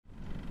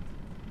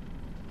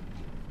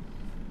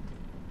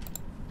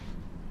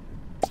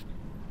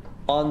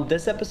On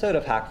this episode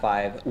of Hack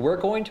 5, we're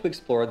going to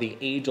explore the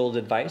age-old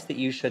advice that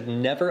you should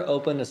never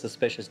open a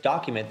suspicious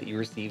document that you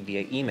receive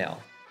via email.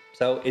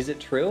 So, is it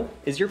true?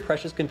 Is your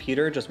precious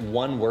computer just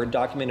one Word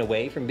document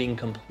away from being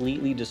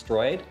completely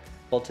destroyed?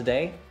 Well,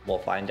 today, we'll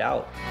find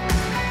out.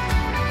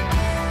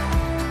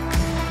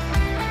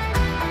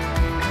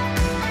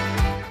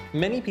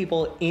 Many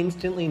people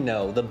instantly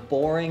know the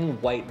boring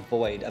white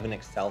void of an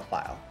Excel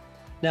file.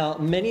 Now,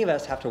 many of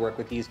us have to work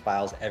with these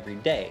files every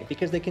day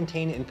because they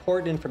contain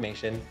important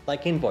information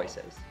like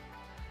invoices.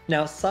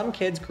 Now, some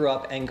kids grew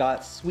up and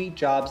got sweet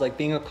jobs like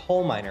being a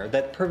coal miner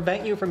that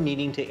prevent you from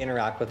needing to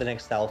interact with an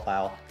Excel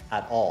file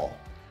at all.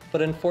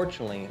 But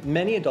unfortunately,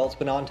 many adults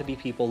went on to be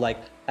people like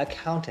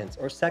accountants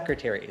or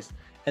secretaries,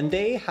 and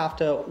they have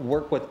to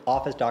work with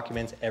Office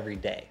documents every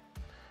day.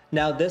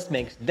 Now, this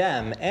makes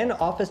them, and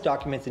Office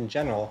documents in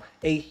general,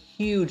 a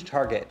huge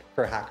target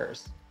for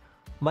hackers.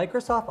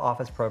 Microsoft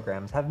Office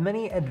programs have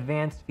many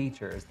advanced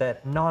features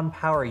that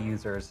non-power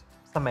users,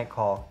 some might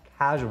call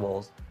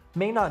casuals,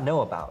 may not know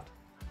about.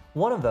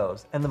 One of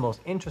those, and the most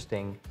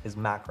interesting, is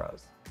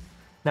macros.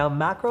 Now,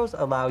 macros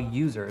allow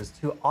users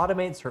to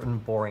automate certain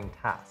boring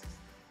tasks,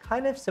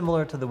 kind of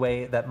similar to the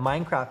way that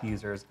Minecraft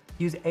users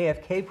use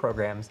AFK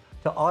programs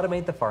to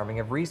automate the farming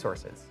of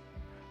resources.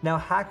 Now,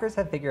 hackers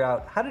have figured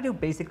out how to do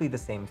basically the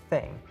same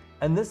thing,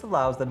 and this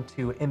allows them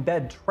to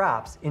embed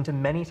traps into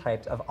many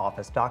types of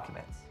Office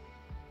documents.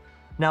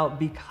 Now,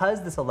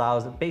 because this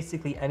allows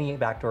basically any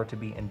backdoor to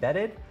be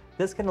embedded,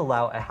 this can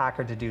allow a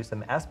hacker to do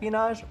some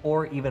espionage,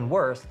 or even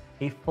worse,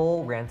 a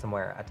full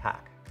ransomware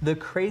attack. The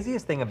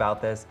craziest thing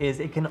about this is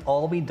it can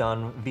all be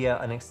done via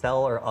an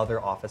Excel or other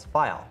Office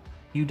file.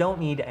 You don't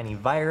need any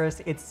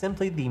virus, it's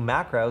simply the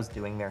macros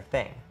doing their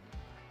thing.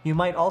 You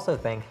might also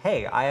think,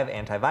 hey, I have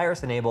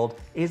antivirus enabled,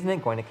 isn't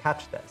it going to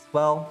catch this?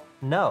 Well,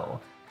 no.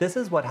 This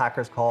is what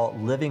hackers call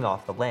living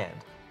off the land.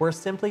 We're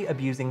simply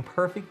abusing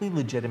perfectly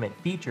legitimate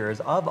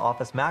features of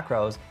Office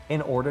macros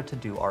in order to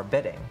do our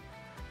bidding.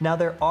 Now,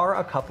 there are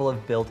a couple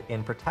of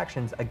built-in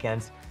protections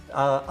against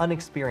an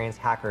unexperienced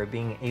hacker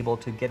being able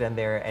to get in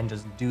there and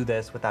just do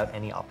this without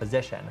any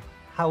opposition.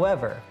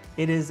 However,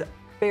 it is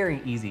very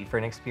easy for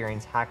an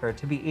experienced hacker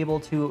to be able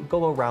to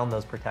go around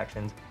those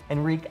protections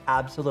and wreak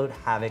absolute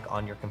havoc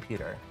on your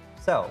computer.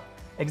 So,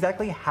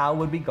 exactly how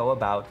would we go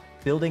about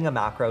building a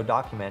macro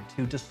document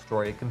to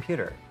destroy a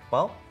computer?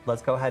 Well,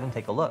 let's go ahead and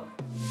take a look.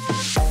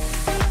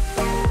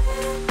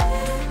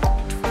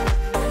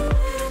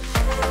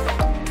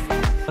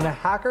 When a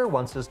hacker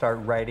wants to start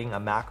writing a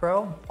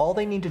macro, all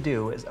they need to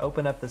do is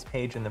open up this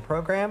page in the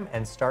program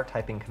and start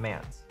typing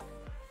commands.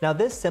 Now,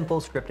 this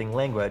simple scripting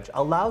language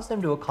allows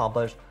them to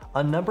accomplish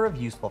a number of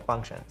useful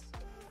functions.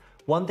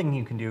 One thing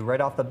you can do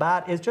right off the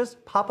bat is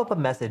just pop up a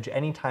message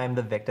anytime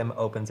the victim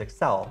opens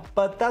Excel,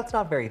 but that's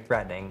not very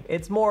threatening.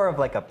 It's more of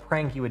like a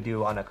prank you would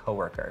do on a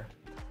coworker.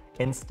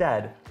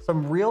 Instead,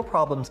 some real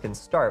problems can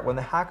start when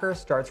the hacker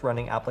starts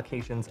running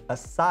applications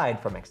aside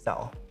from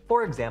Excel.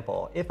 For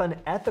example, if an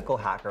ethical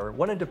hacker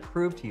wanted to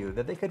prove to you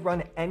that they could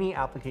run any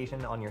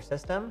application on your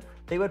system,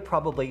 they would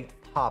probably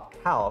pop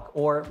calc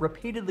or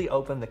repeatedly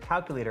open the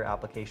calculator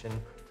application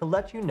to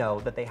let you know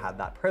that they had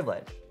that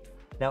privilege.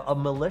 Now, a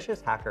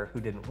malicious hacker who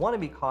didn't want to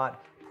be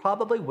caught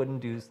probably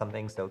wouldn't do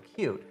something so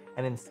cute,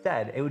 and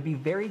instead it would be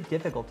very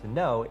difficult to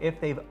know if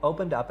they've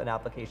opened up an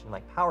application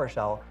like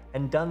PowerShell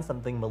and done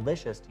something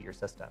malicious to your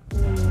system.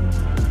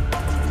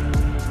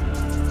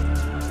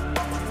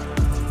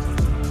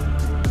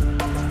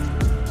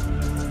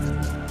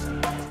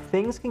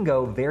 Things can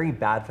go very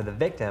bad for the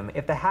victim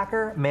if the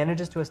hacker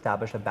manages to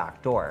establish a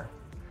backdoor.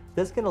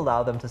 This can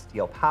allow them to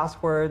steal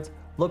passwords,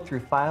 look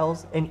through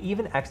files, and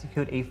even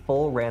execute a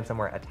full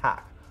ransomware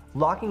attack,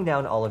 locking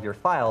down all of your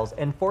files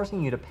and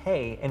forcing you to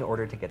pay in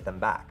order to get them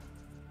back.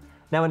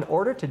 Now, in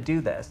order to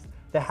do this,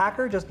 the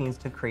hacker just needs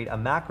to create a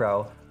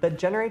macro that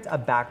generates a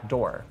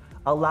backdoor,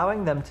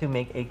 allowing them to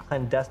make a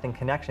clandestine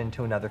connection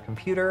to another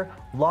computer,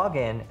 log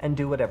in, and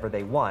do whatever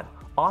they want,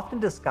 often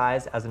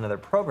disguised as another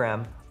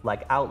program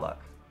like Outlook.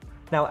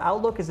 Now,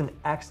 Outlook is an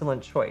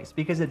excellent choice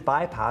because it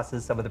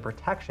bypasses some of the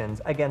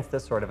protections against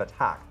this sort of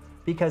attack,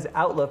 because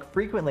Outlook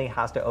frequently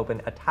has to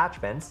open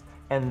attachments,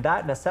 and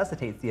that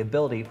necessitates the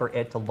ability for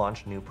it to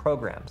launch new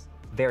programs.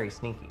 Very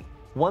sneaky.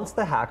 Once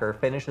the hacker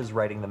finishes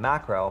writing the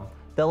macro,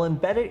 they'll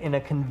embed it in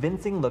a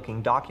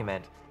convincing-looking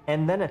document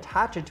and then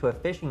attach it to a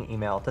phishing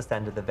email to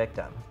send to the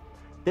victim.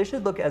 This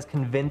should look as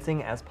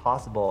convincing as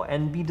possible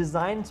and be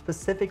designed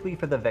specifically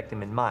for the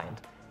victim in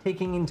mind,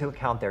 taking into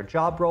account their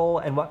job role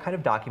and what kind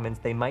of documents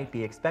they might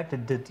be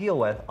expected to deal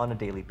with on a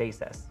daily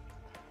basis.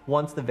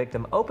 Once the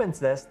victim opens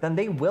this, then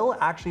they will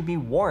actually be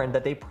warned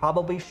that they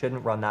probably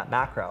shouldn't run that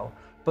macro.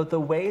 But the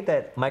way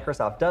that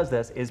Microsoft does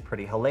this is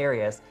pretty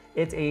hilarious.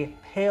 It's a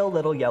pale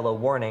little yellow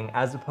warning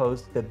as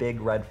opposed to the big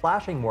red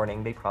flashing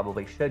warning they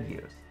probably should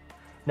use.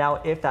 Now,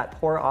 if that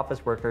poor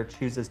office worker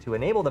chooses to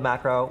enable the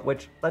macro,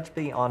 which, let's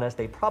be honest,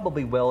 they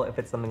probably will if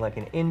it's something like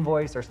an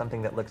invoice or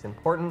something that looks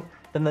important,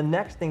 then the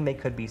next thing they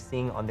could be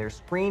seeing on their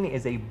screen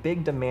is a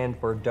big demand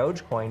for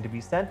Dogecoin to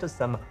be sent to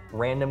some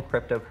random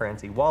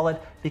cryptocurrency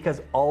wallet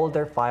because all of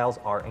their files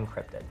are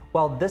encrypted.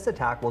 While this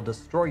attack will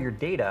destroy your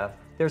data,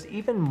 there's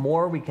even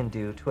more we can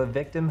do to a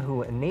victim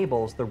who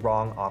enables the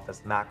wrong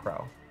office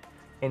macro.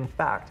 In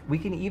fact, we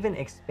can even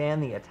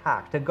expand the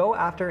attack to go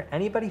after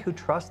anybody who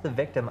trusts the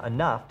victim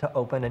enough to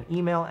open an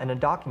email and a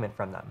document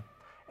from them.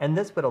 And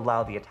this would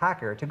allow the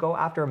attacker to go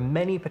after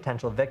many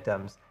potential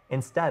victims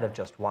instead of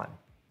just one.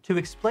 To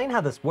explain how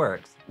this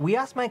works, we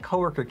asked my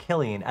coworker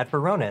Killian at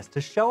Varonis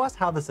to show us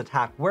how this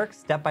attack works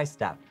step by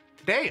step.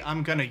 Today,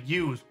 I'm going to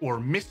use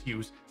or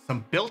misuse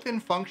some built-in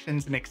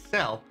functions in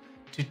Excel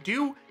to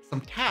do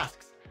some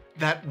tasks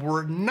that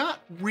were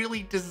not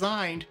really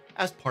designed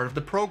as part of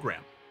the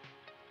program.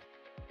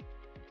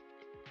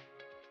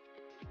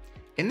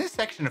 In this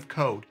section of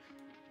code,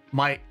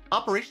 my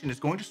operation is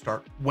going to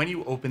start when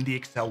you open the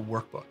Excel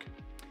workbook.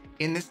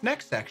 In this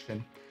next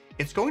section,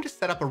 it's going to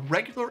set up a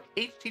regular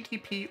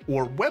HTTP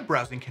or web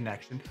browsing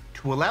connection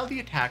to allow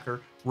the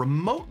attacker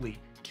remotely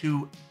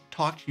to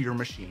talk to your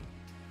machine.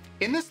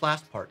 In this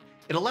last part,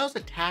 it allows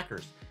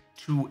attackers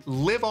to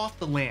live off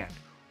the land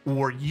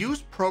or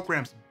use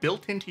programs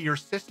built into your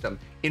system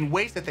in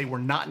ways that they were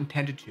not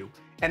intended to.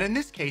 And in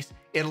this case,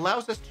 it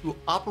allows us to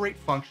operate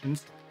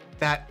functions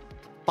that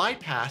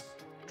bypass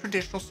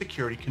traditional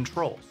security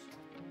controls.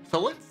 So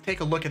let's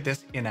take a look at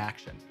this in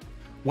action.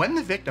 When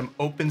the victim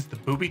opens the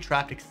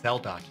booby-trapped Excel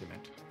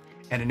document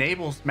and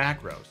enables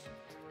macros,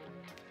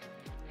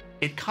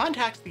 it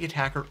contacts the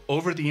attacker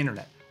over the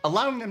internet,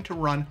 allowing them to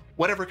run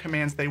whatever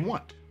commands they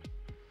want,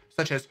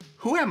 such as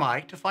who am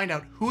I to find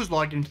out who's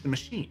logged into the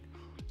machine.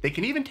 They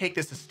can even take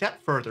this a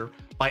step further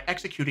by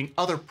executing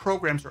other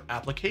programs or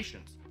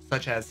applications,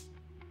 such as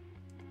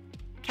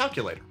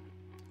calculator,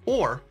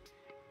 or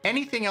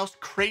anything else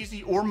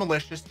crazy or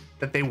malicious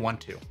that they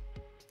want to.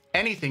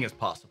 Anything is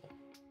possible.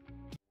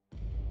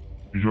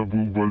 Я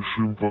был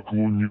большим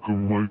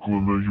поклонником Майкла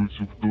на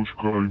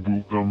youtube.i,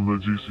 был там на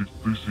 10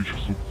 тысяч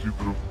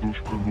субтитров.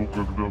 Но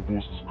когда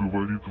босс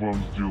говорит вам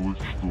сделать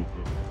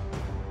что-то.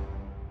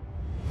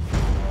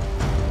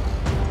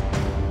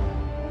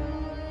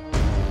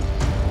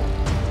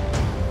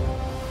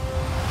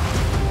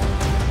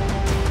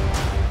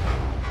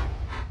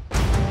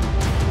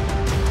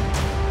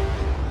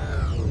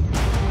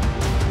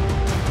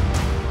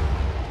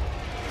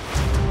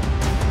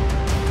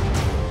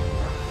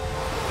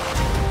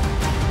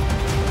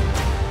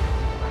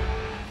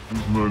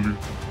 Узнали,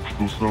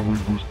 что самый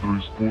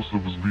быстрый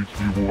способ сбить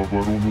его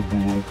оборону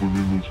было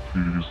упомянуть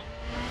Феррис.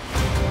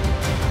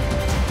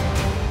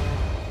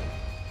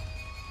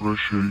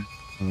 Прощай,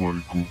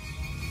 Майкл.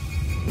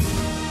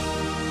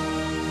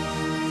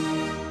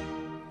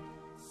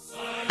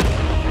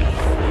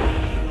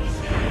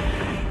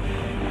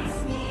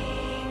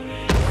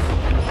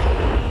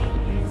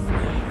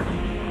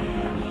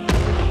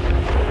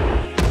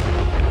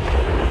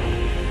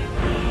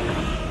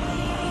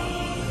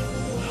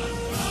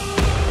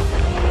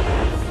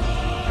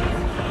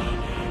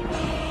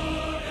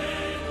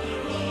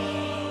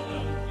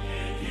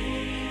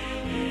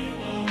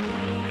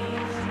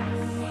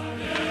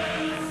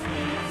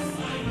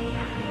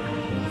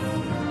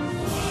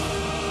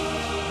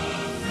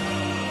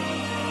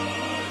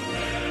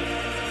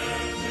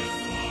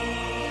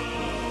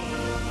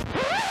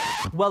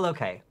 Well,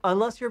 okay,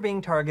 unless you're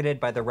being targeted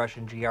by the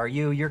Russian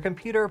GRU, your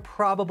computer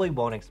probably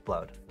won't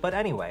explode. But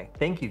anyway,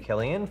 thank you,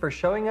 Killian, for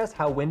showing us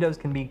how Windows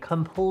can be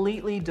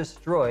completely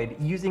destroyed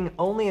using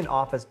only an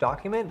Office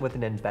document with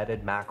an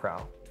embedded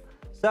macro.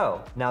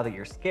 So, now that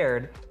you're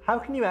scared, how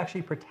can you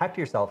actually protect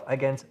yourself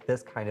against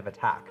this kind of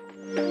attack?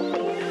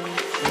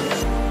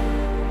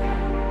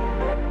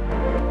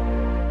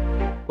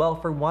 Well,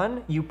 for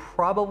one, you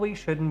probably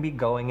shouldn't be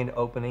going and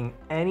opening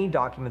any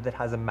document that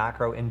has a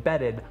macro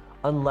embedded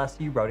unless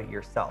you wrote it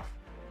yourself.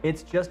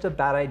 It's just a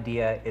bad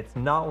idea, it's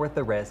not worth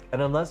the risk,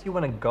 and unless you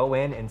want to go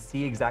in and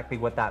see exactly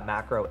what that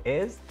macro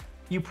is,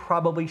 you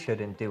probably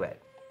shouldn't do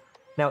it.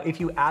 Now, if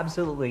you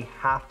absolutely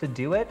have to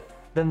do it,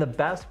 then the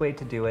best way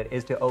to do it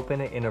is to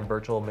open it in a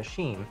virtual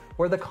machine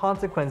where the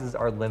consequences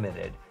are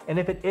limited. And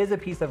if it is a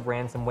piece of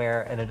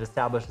ransomware and it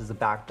establishes a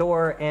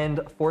backdoor and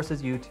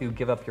forces you to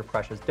give up your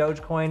precious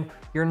Dogecoin,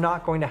 you're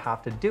not going to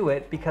have to do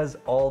it because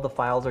all the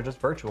files are just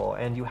virtual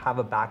and you have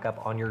a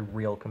backup on your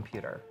real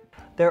computer.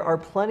 There are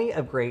plenty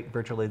of great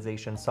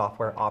virtualization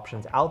software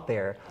options out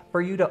there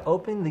for you to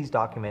open these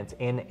documents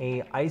in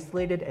an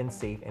isolated and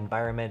safe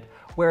environment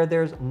where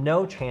there's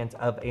no chance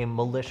of a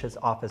malicious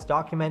Office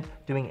document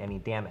doing any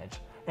damage.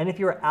 And if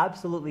you're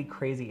absolutely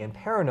crazy and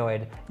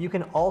paranoid, you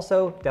can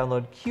also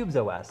download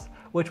CubesOS,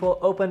 which will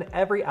open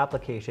every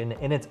application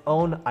in its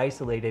own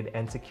isolated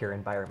and secure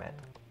environment.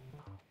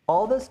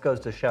 All this goes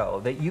to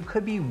show that you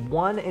could be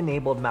one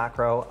enabled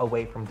macro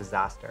away from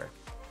disaster.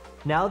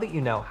 Now that you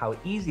know how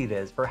easy it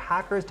is for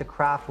hackers to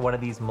craft one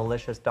of these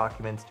malicious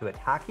documents to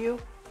attack you,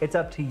 it's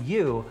up to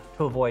you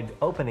to avoid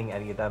opening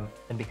any of them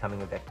and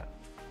becoming a victim.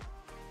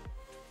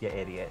 you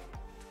idiot.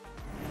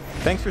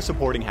 Thanks for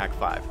supporting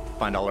Hack5.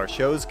 Find all our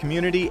shows,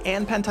 community,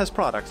 and pen test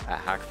products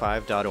at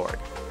hack5.org.